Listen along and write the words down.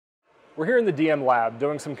We're here in the DM lab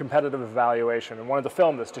doing some competitive evaluation and wanted to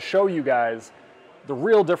film this to show you guys the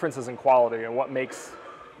real differences in quality and what makes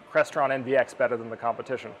Crestron NVX better than the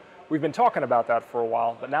competition. We've been talking about that for a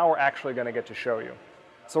while, but now we're actually going to get to show you.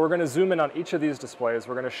 So we're going to zoom in on each of these displays.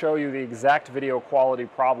 We're going to show you the exact video quality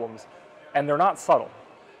problems, and they're not subtle.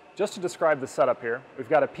 Just to describe the setup here, we've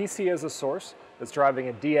got a PC as a source that's driving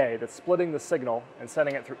a DA that's splitting the signal and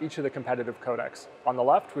sending it through each of the competitive codecs. On the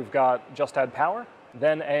left, we've got Just Add Power,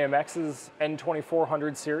 then AMX's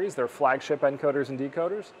N2400 series, their flagship encoders and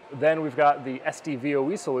decoders. Then we've got the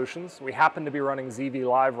SDVoE solutions. We happen to be running ZV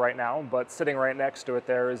Live right now, but sitting right next to it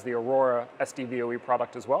there is the Aurora SDVoE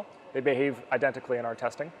product as well. They behave identically in our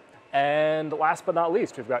testing. And last but not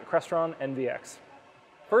least, we've got Crestron NVX.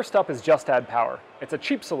 First up is Just Add Power. It's a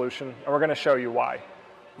cheap solution, and we're going to show you why.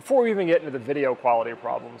 Before we even get into the video quality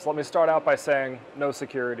problems, let me start out by saying no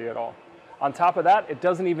security at all. On top of that, it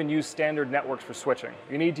doesn't even use standard networks for switching.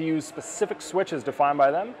 You need to use specific switches defined by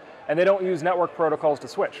them, and they don't use network protocols to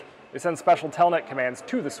switch. They send special telnet commands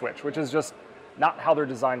to the switch, which is just not how they're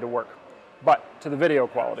designed to work. But to the video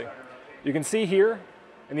quality. You can see here,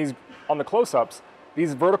 on the close-ups,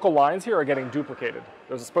 these vertical lines here are getting duplicated.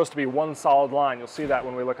 There's supposed to be one solid line. You'll see that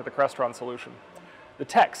when we look at the Crestron solution. The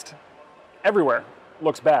text, everywhere,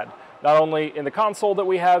 looks bad. Not only in the console that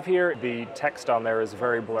we have here, the text on there is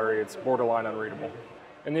very blurry. It's borderline unreadable.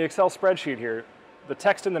 In the Excel spreadsheet here, the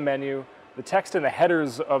text in the menu, the text in the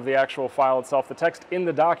headers of the actual file itself, the text in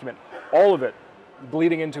the document, all of it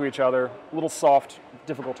bleeding into each other, a little soft,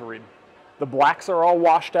 difficult to read. The blacks are all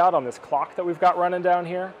washed out on this clock that we've got running down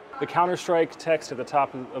here. The Counter-Strike text at the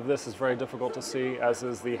top of this is very difficult to see, as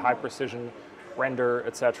is the high precision render,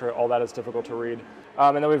 etc. All that is difficult to read.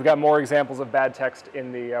 And then we've got more examples of bad text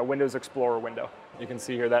in the Windows Explorer window. You can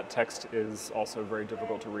see here that text is also very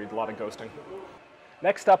difficult to read, a lot of ghosting.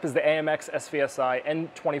 Next up is the AMX SVSI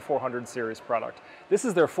N2400 series product. This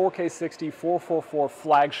is their 4K60 444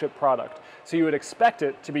 flagship product, so you would expect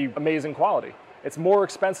it to be amazing quality. It's more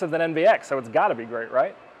expensive than NVX, so it's got to be great,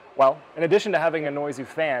 right? Well, in addition to having a noisy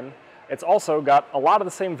fan, it's also got a lot of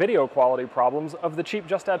the same video quality problems of the cheap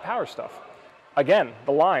Just Add Power stuff. Again,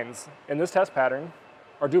 the lines in this test pattern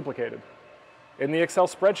are duplicated. In the Excel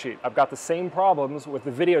spreadsheet, I've got the same problems with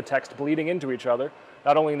the video text bleeding into each other,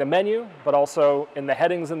 not only in the menu, but also in the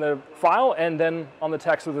headings in the file and then on the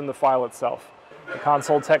text within the file itself. The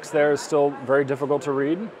console text there is still very difficult to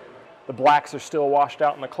read. The blacks are still washed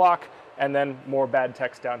out in the clock, and then more bad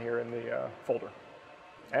text down here in the folder.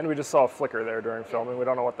 And we just saw a flicker there during filming. We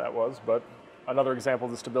don't know what that was, but another example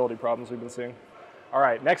of the stability problems we've been seeing. All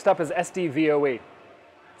right, next up is SDVoE.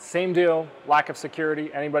 Same deal, lack of security.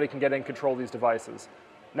 Anybody can get in and control these devices.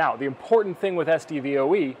 Now, the important thing with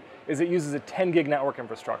SDVoE is it uses a 10 gig network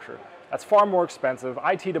infrastructure. That's far more expensive.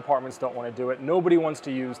 IT departments don't want to do it. Nobody wants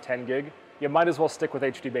to use 10 gig. You might as well stick with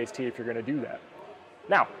HDBaseT if you're going to do that.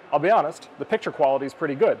 Now, I'll be honest, the picture quality is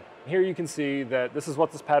pretty good. Here you can see that this is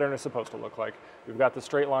what this pattern is supposed to look like. We've got the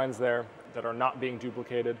straight lines there that are not being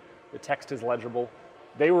duplicated. The text is legible.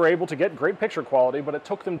 They were able to get great picture quality, but it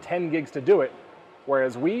took them 10 gigs to do it,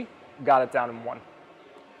 whereas we got it down in 1.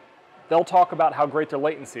 They'll talk about how great their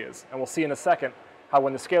latency is, and we'll see in a second how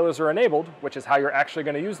when the scalers are enabled, which is how you're actually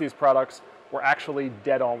going to use these products, we're actually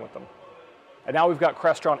dead on with them. And now we've got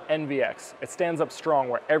Crestron NVX. It stands up strong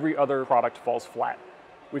where every other product falls flat.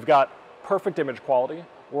 We've got perfect image quality.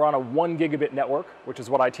 We're on a 1 gigabit network, which is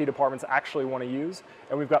what IT departments actually want to use,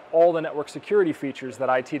 and we've got all the network security features that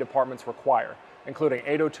IT departments require, including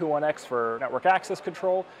 802.1x for network access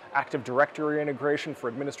control, Active Directory integration for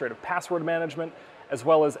administrative password management, as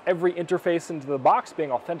well as every interface into the box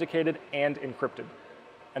being authenticated and encrypted.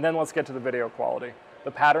 And then let's get to the video quality.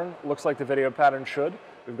 The pattern looks like the video pattern should.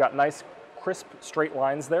 We've got nice, crisp, straight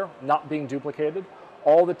lines there, not being duplicated.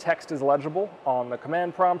 All the text is legible on the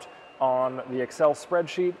command prompt, on the Excel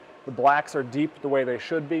spreadsheet. The blacks are deep the way they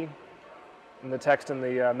should be, and the text in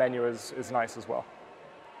the menu is nice as well.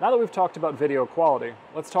 Now that we've talked about video quality,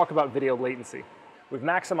 let's talk about video latency. We've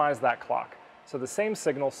maximized that clock, so the same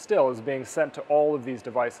signal still is being sent to all of these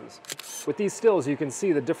devices. With these stills, you can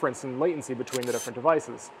see the difference in latency between the different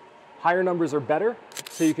devices. Higher numbers are better,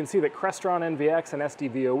 so you can see that Crestron NVX and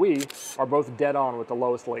SDVoE are both dead on with the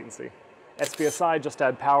lowest latency. SVSI Just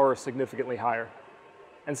Add Power is significantly higher.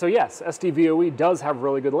 And so yes, SDVoE does have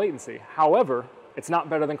really good latency. However, it's not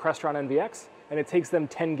better than Crestron NVX, and it takes them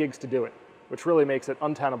 10 gigs to do it, which really makes it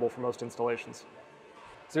untenable for most installations.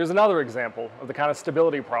 So here's another example of the kind of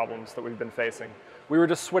stability problems that we've been facing. We were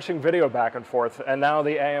just switching video back and forth, and now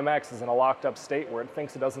the AMX is in a locked up state where it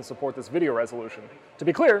thinks it doesn't support this video resolution. To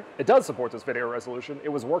be clear, it does support this video resolution. It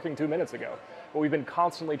was working 2 minutes ago, but we've been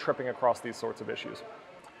constantly tripping across these sorts of issues.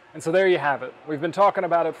 And so there you have it. We've been talking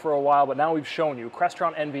about it for a while, but now we've shown you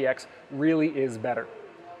Crestron NVX really is better.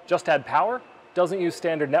 Just add power, doesn't use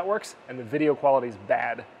standard networks, and the video quality is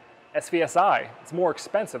bad. SVSI, it's more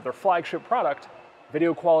expensive, their flagship product.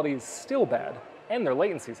 Video quality is still bad, and their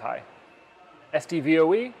latency is high.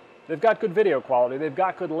 SDVoE, they've got good video quality, they've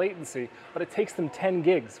got good latency, but it takes them 10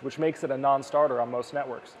 gigs, which makes it a non-starter on most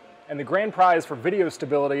networks. And the grand prize for video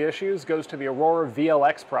stability issues goes to the Aurora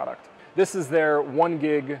VLX product. This is their 1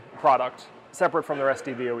 gig product, separate from their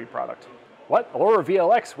SDVoE product. What? Aurora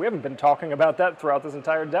VLX? We haven't been talking about that throughout this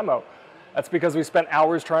entire demo. That's because we spent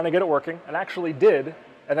hours trying to get it working, and actually did,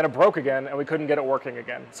 and then it broke again, and we couldn't get it working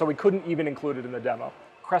again. So we couldn't even include it in the demo.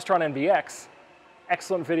 Crestron NVX,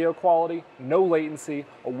 excellent video quality, no latency,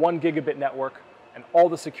 a 1 gigabit network, and all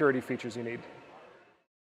the security features you need.